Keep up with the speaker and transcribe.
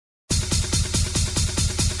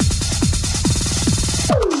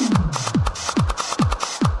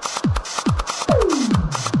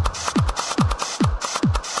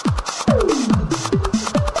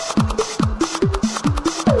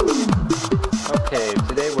Okay,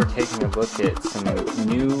 today we're taking a look at some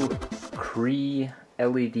new Cree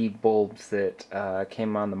LED bulbs that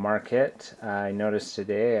came on the market. I noticed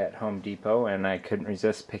today at Home Depot, and I couldn't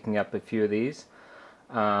resist picking up a few of these.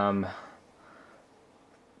 Based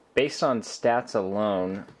on stats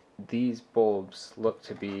alone, these bulbs look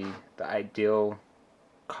to be the ideal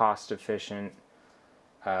cost-efficient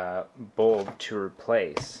bulb to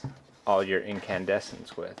replace all your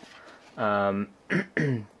incandescents with.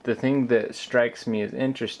 The thing that strikes me as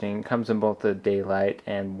interesting comes in both the daylight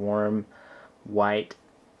and warm white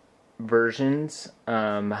versions.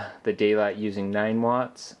 The daylight using 9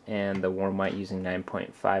 watts and the warm white using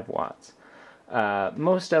 9.5 watts.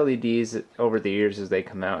 Most LEDs over the years as they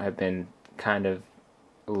come out have been kind of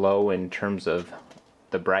low in terms of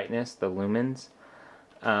the brightness, the lumens.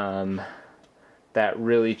 That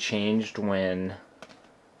really changed when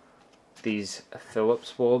these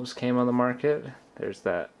Philips bulbs came on the market. There's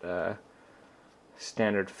that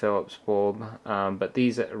standard Philips bulb, but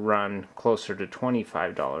these run closer to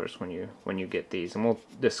 $25 when you get these, and we'll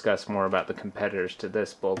discuss more about the competitors to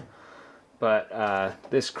this bulb. But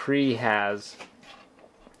this Cree has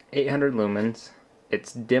 800 lumens.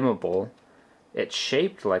 It's dimmable. It's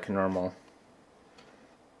shaped like a normal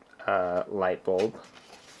light bulb,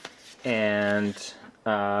 and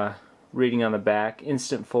reading on the back,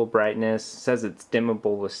 instant full brightness, says it's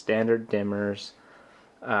dimmable with standard dimmers,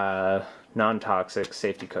 non-toxic,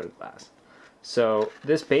 safety coated glass. So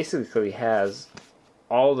this basically has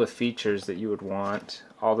all the features that you would want,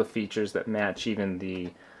 all the features that match even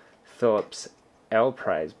the Philips L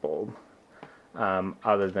prize bulb,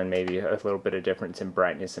 other than maybe a little bit of difference in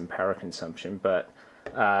brightness and power consumption. But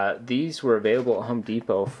these were available at Home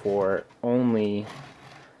Depot for only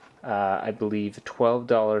I believe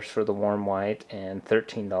 $12 for the warm white and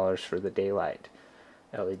 $13 for the daylight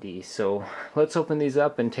LED. So let's open these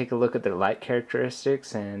up and take a look at their light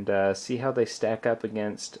characteristics and see how they stack up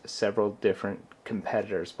against several different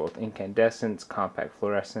competitors, both incandescents, compact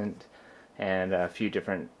fluorescent, and a few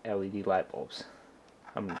different LED light bulbs.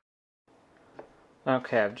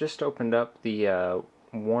 Okay, I've just opened up the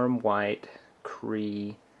warm white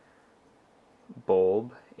Cree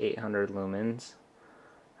bulb, 800 lumens.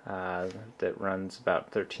 That runs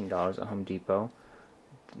about $13 at Home Depot.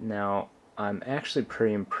 Now, I'm actually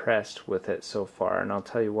pretty impressed with it so far, and I'll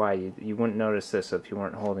tell you why. You wouldn't notice this if you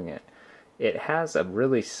weren't holding it. It has a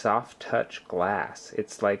really soft touch glass.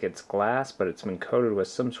 It's like it's glass, but it's been coated with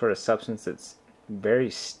some sort of substance that's very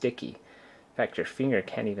sticky. In fact, your finger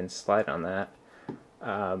can't even slide on that.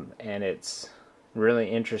 And it's really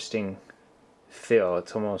interesting feel.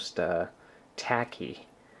 It's almost tacky.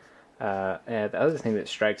 And the other thing that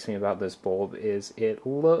strikes me about this bulb is it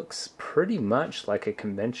looks pretty much like a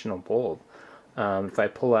conventional bulb. If I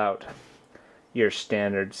pull out your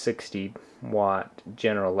standard 60 watt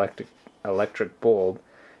General Electric bulb,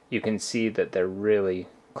 you can see that they're really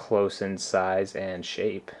close in size and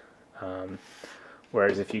shape.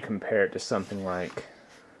 Whereas if you compare it to something like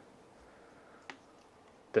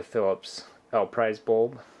the Philips L prize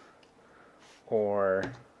bulb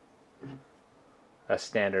or a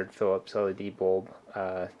standard Philips LED bulb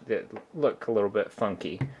that look a little bit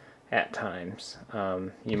funky at times.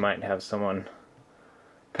 You might have someone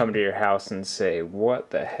come to your house and say,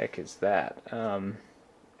 "What the heck is that?"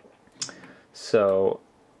 So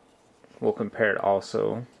we'll compare it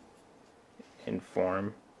also in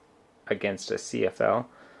form against a CFL.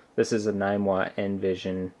 This is a 9 watt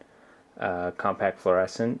Envision compact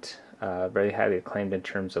fluorescent, very highly acclaimed in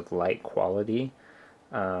terms of light quality.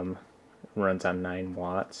 Runs on 9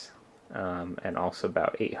 watts and also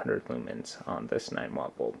about 800 lumens on this 9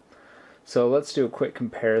 watt bulb. So let's do a quick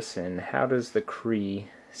comparison. How does the Cree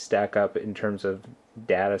stack up in terms of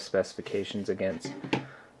data specifications against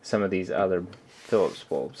some of these other Philips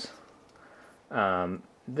bulbs?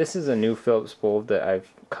 This is a new Philips bulb that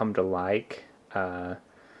I've come to like.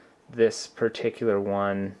 This particular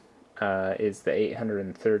one is the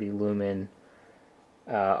 830 lumen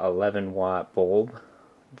 11 watt bulb.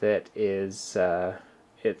 That is, I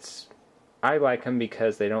like them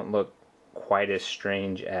because they don't look quite as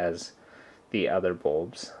strange as the other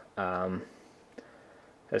bulbs,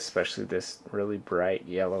 especially this really bright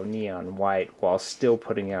yellow neon white, while still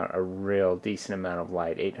putting out a real decent amount of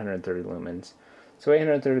light, 830 lumens. So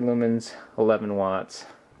 830 lumens, 11 watts.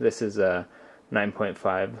 This is a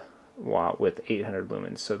 9.5 watt with 800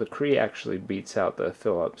 lumens. So the Cree actually beats out the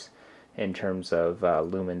Philips in terms of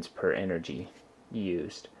lumens per energy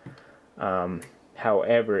used.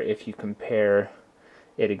 However, if you compare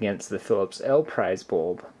it against the Philips L prize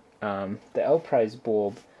bulb, the L prize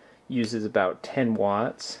bulb uses about 10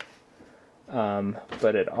 watts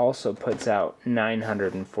but it also puts out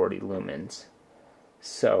 940 lumens.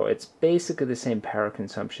 So it's basically the same power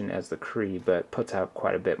consumption as the Cree, but puts out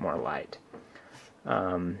quite a bit more light.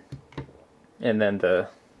 And then the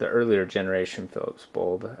earlier generation Philips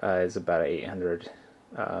bulb is about 800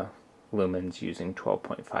 lumens using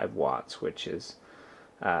 12.5 watts, which is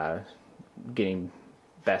getting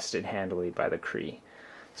bested handily by the Cree.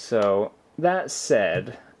 So that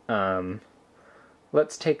said,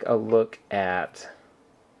 let's take a look at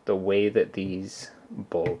the way that these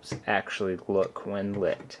bulbs actually look when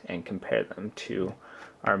lit and compare them to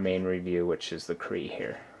our main review, which is the Cree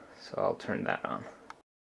here. So I'll turn that on.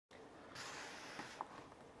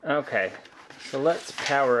 Okay, so let's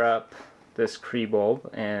power up this Cree bulb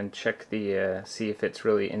and check the see if it's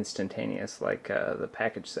really instantaneous like the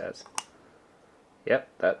package says. Yep,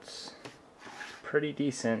 that's pretty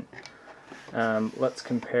decent. Let's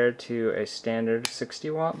compare to a standard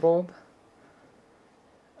 60-watt bulb.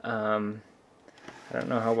 I don't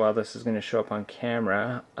know how well this is going to show up on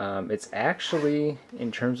camera. It's actually,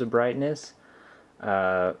 in terms of brightness,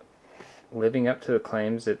 living up to the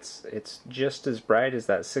claims. It's just as bright as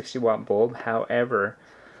that 60-watt bulb. However,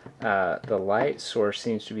 the light source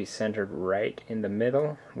seems to be centered right in the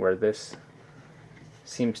middle, where this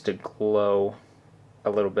seems to glow a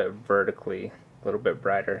little bit vertically, a little bit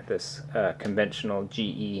brighter, this conventional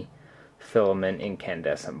GE filament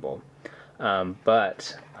incandescent bulb.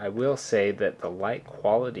 But I will say that the light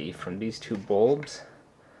quality from these two bulbs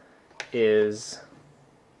is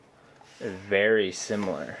very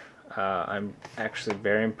similar. I'm actually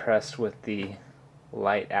very impressed with the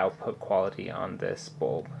light output quality on this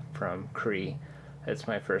bulb from Cree. It's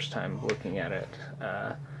my first time looking at it,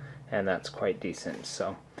 and that's quite decent.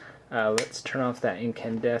 So let's turn off that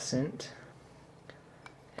incandescent,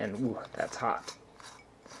 and ooh, that's hot.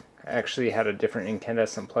 I actually had a different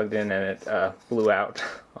incandescent plugged in and it blew out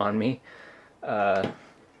on me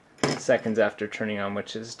seconds after turning on,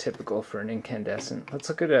 which is typical for an incandescent. Let's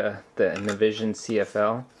look at the Navision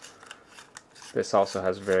CFL. This also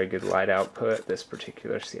has very good light output, this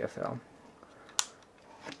particular CFL.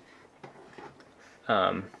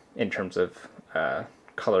 In terms of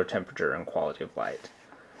color, temperature, and quality of light.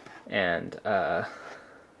 And if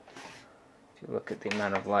you look at the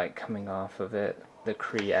amount of light coming off of it, the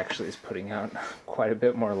Cree actually is putting out quite a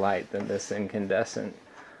bit more light than this incandescent,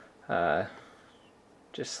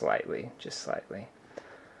 just slightly. So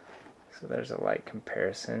there's a light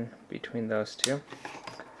comparison between those two.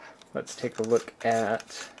 Let's take a look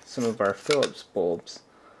at some of our Philips bulbs.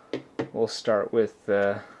 We'll start with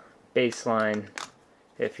the baseline.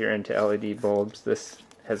 If you're into LED bulbs, this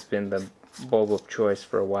has been the bulb of choice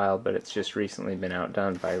for a while, but it's just recently been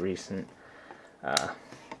outdone by recent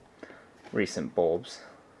bulbs.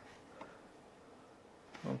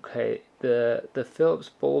 Okay, the Philips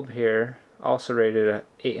bulb here, also rated at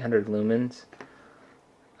 800 lumens,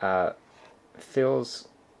 feels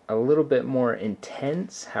a little bit more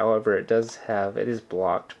intense. However, it is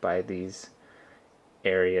blocked by these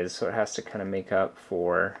areas, so it has to kind of make up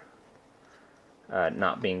for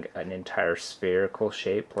not being an entire spherical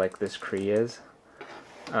shape like this Cree is.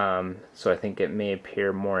 So I think it may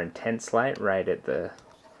appear more intense light right at the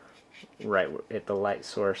light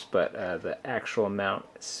source, but the actual amount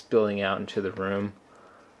spilling out into the room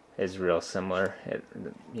is real similar.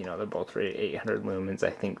 They're both rated 800 lumens. I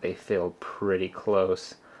think they feel pretty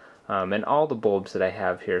close. And all the bulbs that I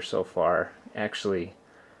have here so far, actually,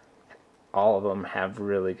 all of them have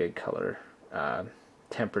really good color,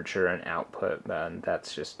 temperature, and output. And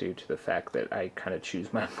that's just due to the fact that I kind of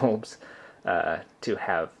choose my bulbs to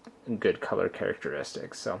have good color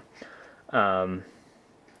characteristics. So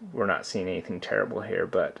we're not seeing anything terrible here,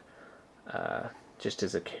 but just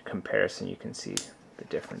as a comparison, you can see the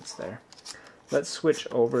difference there. Let's switch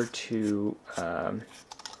over to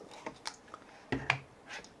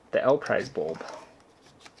the L-Prize bulb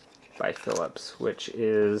by Philips, which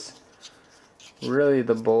is really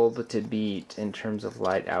the bulb to beat in terms of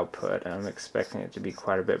light output. I'm expecting it to be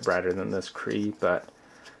quite a bit brighter than this Cree, but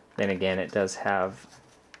then again, it does have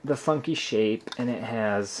the funky shape, and it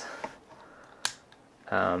has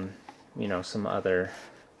some other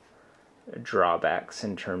drawbacks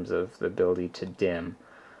in terms of the ability to dim.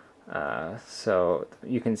 So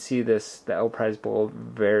you can see the L-Prize bulb,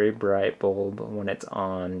 very bright bulb. When it's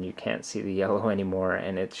on, you can't see the yellow anymore,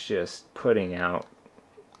 and it's just putting out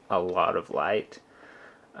a lot of light.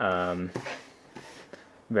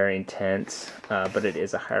 Very intense, but it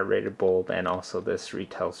is a higher rated bulb, and also this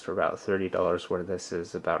retails for about $30, where this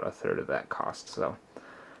is about a third of that cost. So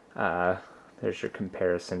there's your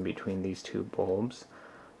comparison between these two bulbs.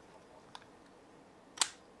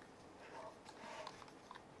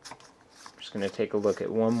 just going to take a look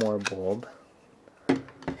at one more bulb,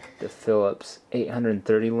 the Philips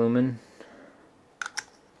 830 lumen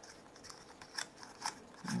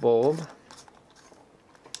bulb.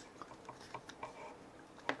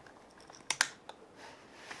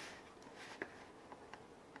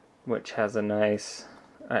 Which has a nice,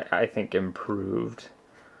 I think, improved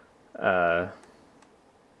light.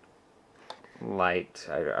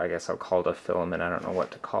 I guess I'll call it a filament. I don't know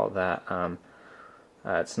what to call that.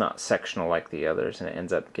 It's not sectional like the others, and it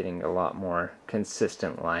ends up getting a lot more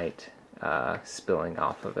consistent light spilling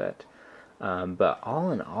off of it. But all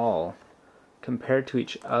in all, compared to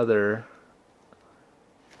each other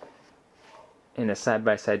in a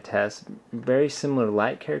side-by-side test, very similar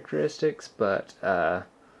light characteristics, but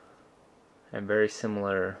and very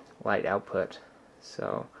similar light output.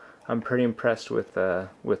 So I'm pretty impressed with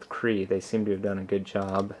Cree. They seem to have done a good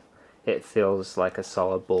job. It feels like a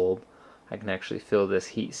solid bulb. I can actually feel this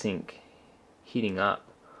heat sink heating up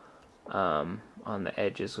on the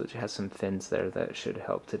edges, which has some fins there that should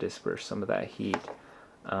help to disperse some of that heat.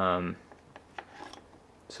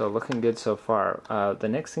 So looking good so far. The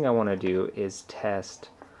next thing I want to do is test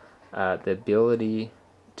the ability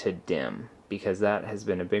to dim, because that has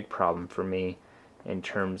been a big problem for me in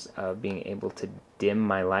terms of being able to dim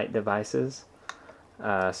my light devices.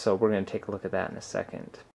 So we're going to take a look at that in a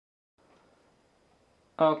second.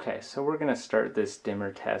 Okay, so we're going to start this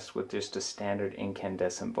dimmer test with just a standard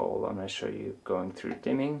incandescent bulb. I'm going to show you going through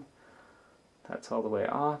dimming. That's all the way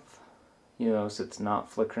off. You notice it's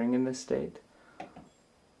not flickering in this state.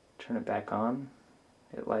 Turn it back on.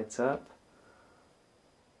 It lights up.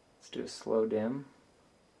 Let's do a slow dim.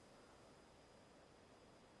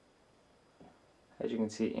 As you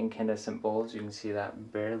can see, incandescent bulbs, you can see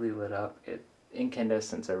that barely lit up.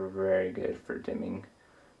 Incandescents are very good for dimming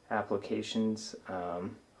applications.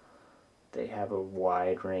 They have a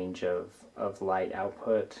wide range of light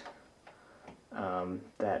output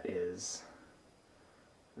that is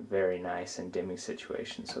very nice in dimming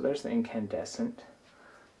situations. So there's the incandescent.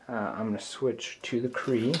 I'm going to switch to the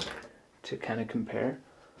Cree to kind of compare.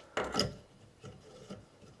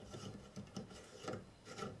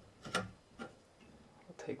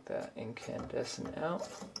 Take that incandescent out.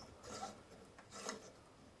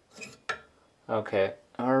 Okay,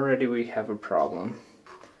 already we have a problem.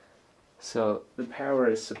 So the power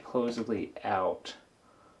is supposedly out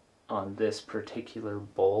on this particular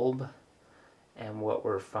bulb, and what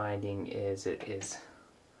we're finding is it is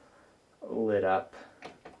lit up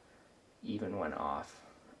even when off,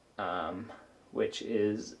 which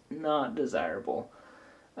is not desirable.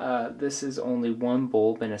 This is only one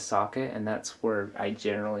bulb in a socket, and that's where I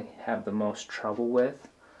generally have the most trouble with.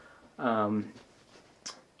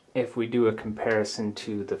 If we do a comparison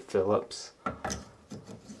to the Philips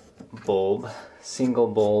bulb, single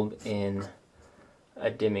bulb in a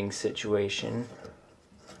dimming situation,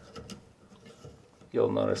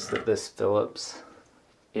 you'll notice that this Philips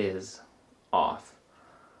is off,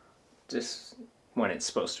 just when it's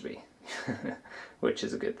supposed to be. Which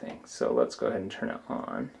is a good thing. So let's go ahead and turn it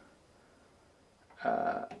on.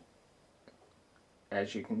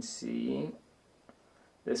 As you can see,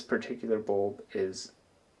 this particular bulb is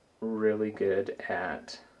really good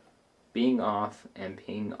at being off and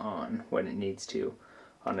being on when it needs to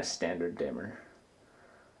on a standard dimmer.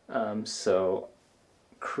 So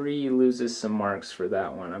Cree loses some marks for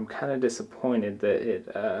that one. I'm kind of disappointed that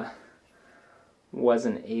it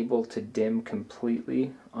wasn't able to dim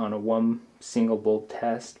completely on a one single bulb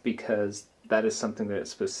test, because that is something that it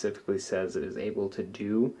specifically says it is able to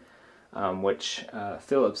do, which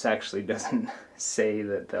Philips actually doesn't say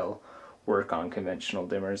that they'll work on conventional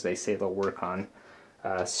dimmers. They say they'll work on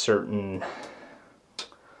certain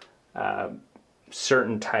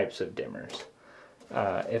types of dimmers.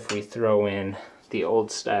 If we throw in the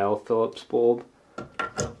old style Philips bulb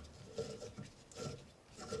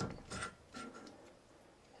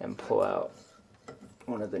and pull out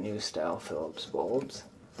one of the new style Philips bulbs,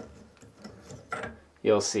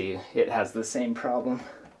 you'll see it has the same problem.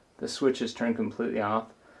 The switch is turned completely off,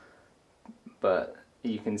 but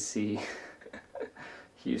you can see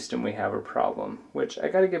Houston, we have a problem, which I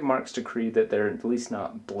gotta give marks to Cree that they're at least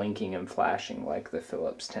not blinking and flashing like the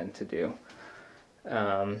Philips tend to do.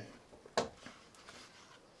 Let's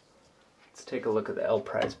take a look at the L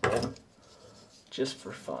Prize bulb, just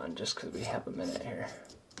for fun, just because we have a minute here.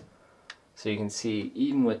 So you can see,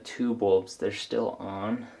 even with two bulbs, they're still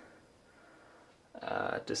on,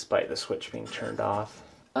 despite the switch being turned off.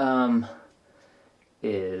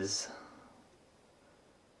 Is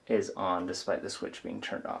on despite the switch being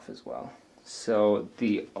turned off as well. So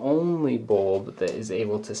the only bulb that is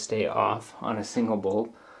able to stay off on a single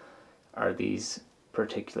bulb are these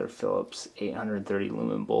particular Philips 830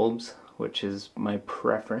 lumen bulbs, which is my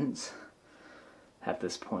preference at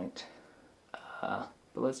this point. But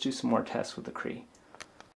let's do some more tests with the Cree.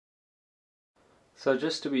 So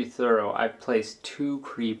just to be thorough, I've placed 2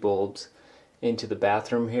 Cree bulbs into the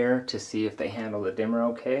bathroom here to see if they handle the dimmer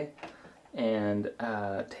okay. And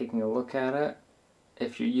taking a look at it,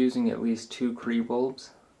 if you're using at least 2 Cree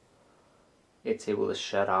bulbs, it's able to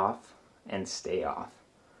shut off and stay off.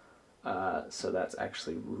 So that's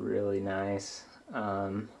actually really nice.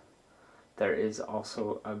 There is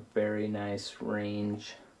also a very nice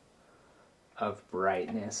range of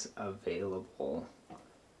brightness available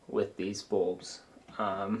with these bulbs.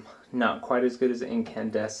 Not quite as good as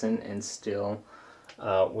incandescent, and still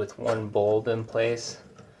with one bulb in place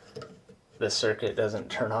the circuit doesn't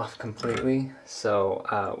turn off completely.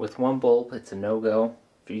 So with one bulb it's a no-go.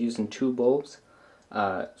 If you're using 2 bulbs,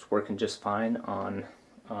 it's working just fine on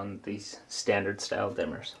these standard style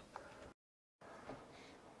dimmers.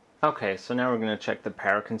 Okay, so now we're going to check the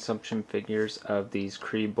power consumption figures of these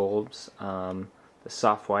Cree bulbs. The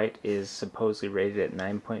soft white is supposedly rated at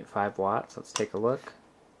 9.5 watts. Let's take a look.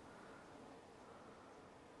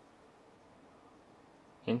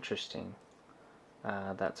 Interesting.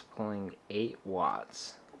 That's pulling 8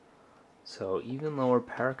 watts. So even lower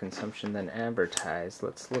power consumption than advertised.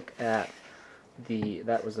 Let's look at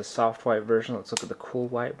that was the soft white version. Let's look at the cool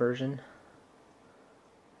white version.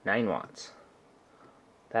 9 watts.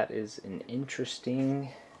 That is an interesting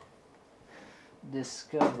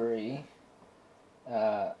discovery,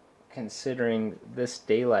 considering this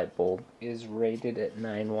daylight bulb is rated at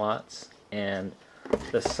 9 watts and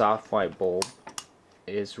the soft white bulb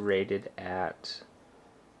is rated at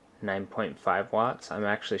 9.5 watts. I'm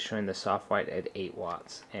actually showing the soft white at 8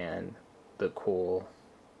 watts and the cool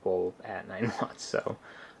bulb at 9 watts. So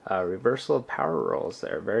reversal of power roles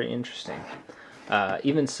there. Very interesting.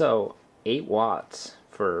 Even so, 8 watts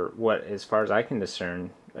for what, as far as I can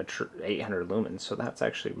discern, 800 lumens. So that's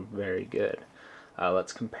actually very good.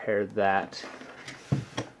 Let's compare that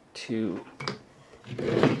to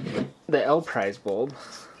the L Prize bulb,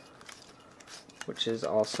 which is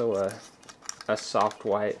also a soft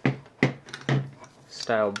white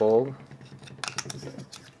style bulb.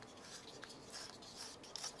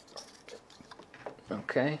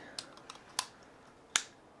 Okay.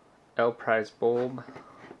 L Prize bulb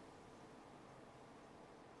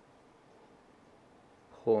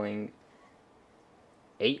pulling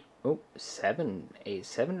 7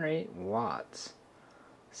 or 8 watts.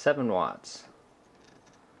 7 watts.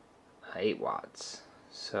 8 watts.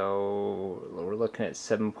 So we're looking at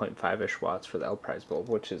 7.5-ish watts for the L Prize bulb,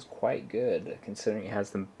 which is quite good considering it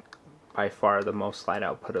has by far the most light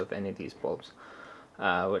output of any of these bulbs,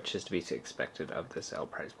 which is to be expected of this L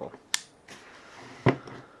Prize bulb.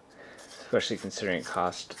 Especially considering it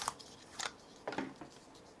cost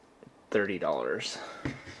 $30.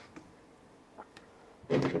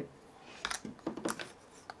 Let's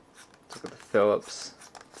look at the Philips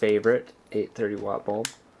favorite 830 watt bulb.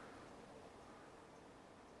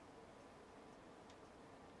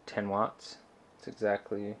 10 watts. It's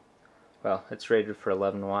exactly, well, it's rated for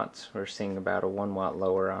 11 watts. We're seeing about a 1 watt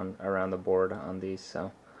lower around the board on these,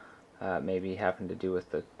 so maybe having to do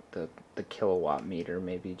with the kilowatt meter,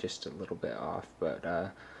 maybe just a little bit off,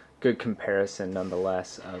 but good comparison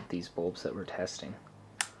nonetheless of these bulbs that we're testing.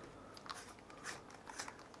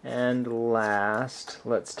 And last,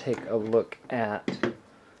 let's take a look at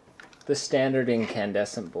the standard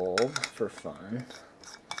incandescent bulb for fun.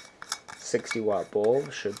 60 watt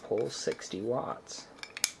bulb should pull 60 watts.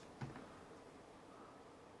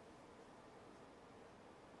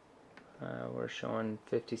 We're showing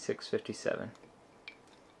 56, 57.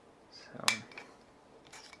 So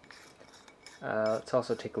let's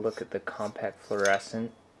also take a look at the compact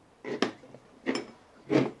fluorescent.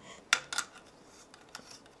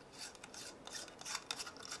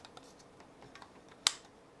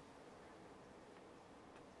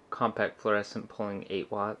 Compact fluorescent pulling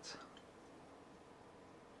 8 watts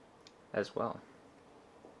as well.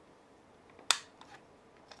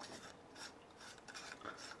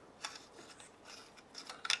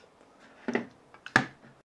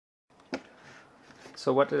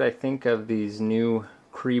 So what did I think of these new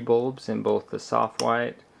Cree bulbs in both the soft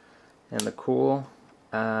white and the cool?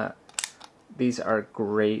 These are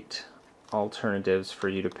great alternatives for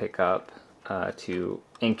you to pick up to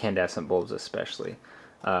incandescent bulbs especially.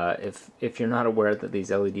 If you're not aware that these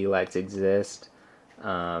LED lights exist,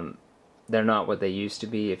 they're not what they used to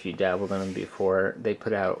be. If you dabbled in them before, they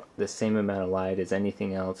put out the same amount of light as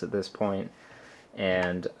anything else at this point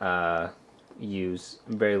and use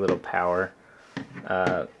very little power.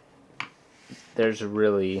 there's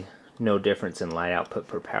really no difference in light output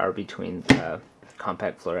per power between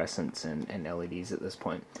compact fluorescents and LEDs at this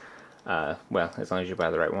point. Well, as long as you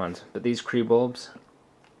buy the right ones. But these Cree bulbs,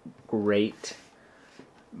 great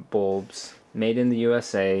bulbs, made in the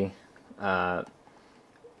USA,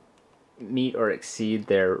 meet or exceed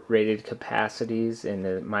their rated capacities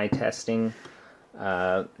in my testing,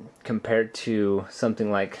 compared to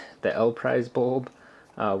something like the L Prize bulb,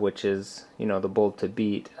 which is, you know, the bulb to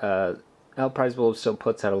beat. L Prize bulb still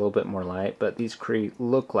puts out a little bit more light, but these Cree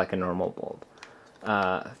look like a normal bulb.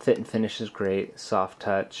 Fit and finish is great, soft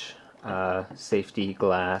touch, safety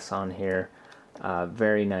glass on here,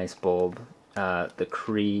 very nice bulb. The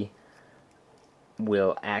Cree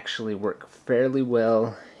will actually work fairly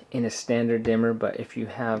well in a standard dimmer, but if you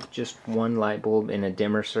have just one light bulb in a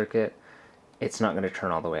dimmer circuit, it's not going to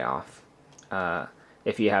turn all the way off.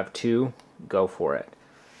 If you have two, go for it.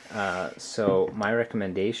 So my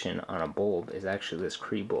recommendation on a bulb is actually this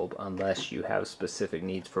Cree bulb, unless you have specific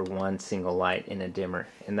needs for one single light in a dimmer.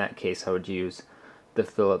 In that case, I would use the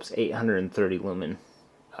Philips 830 lumen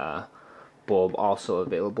bulb, also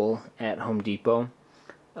available at Home Depot.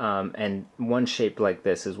 And one shape like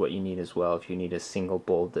this is what you need as well if you need a single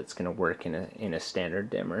bulb that's going to work in a standard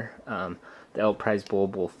dimmer. The L Prize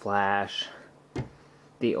bulb will flash.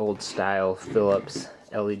 The old style Philips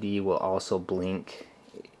LED will also blink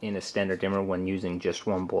in a standard dimmer when using just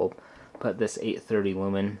one bulb, but this 830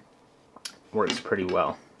 lumen works pretty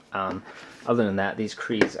well. Other than that, these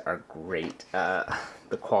Crees are great.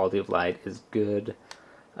 The quality of light is good.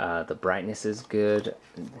 The brightness is good.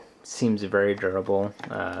 Seems very durable.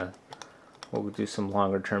 We'll do some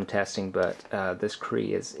longer term testing, but this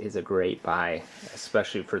Cree is a great buy,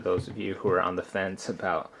 especially for those of you who are on the fence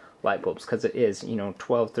about light bulbs, because it is, you know,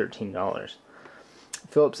 $12, $13.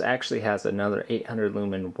 Philips actually has another 800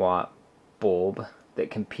 lumen watt bulb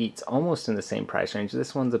that competes almost in the same price range.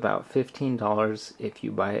 This one's about $15 if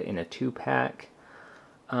you buy it in a 2-pack.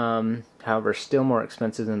 However, still more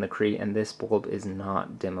expensive than the Cree, and this bulb is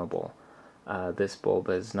not dimmable. This bulb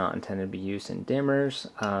is not intended to be used in dimmers,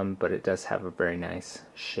 but it does have a very nice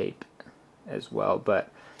shape as well.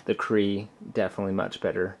 But the Cree, definitely much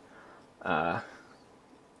better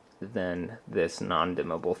than this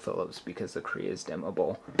non-dimmable Philips, because the Cree is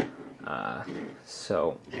dimmable.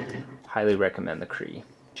 So, highly recommend the Cree.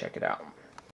 Check it out.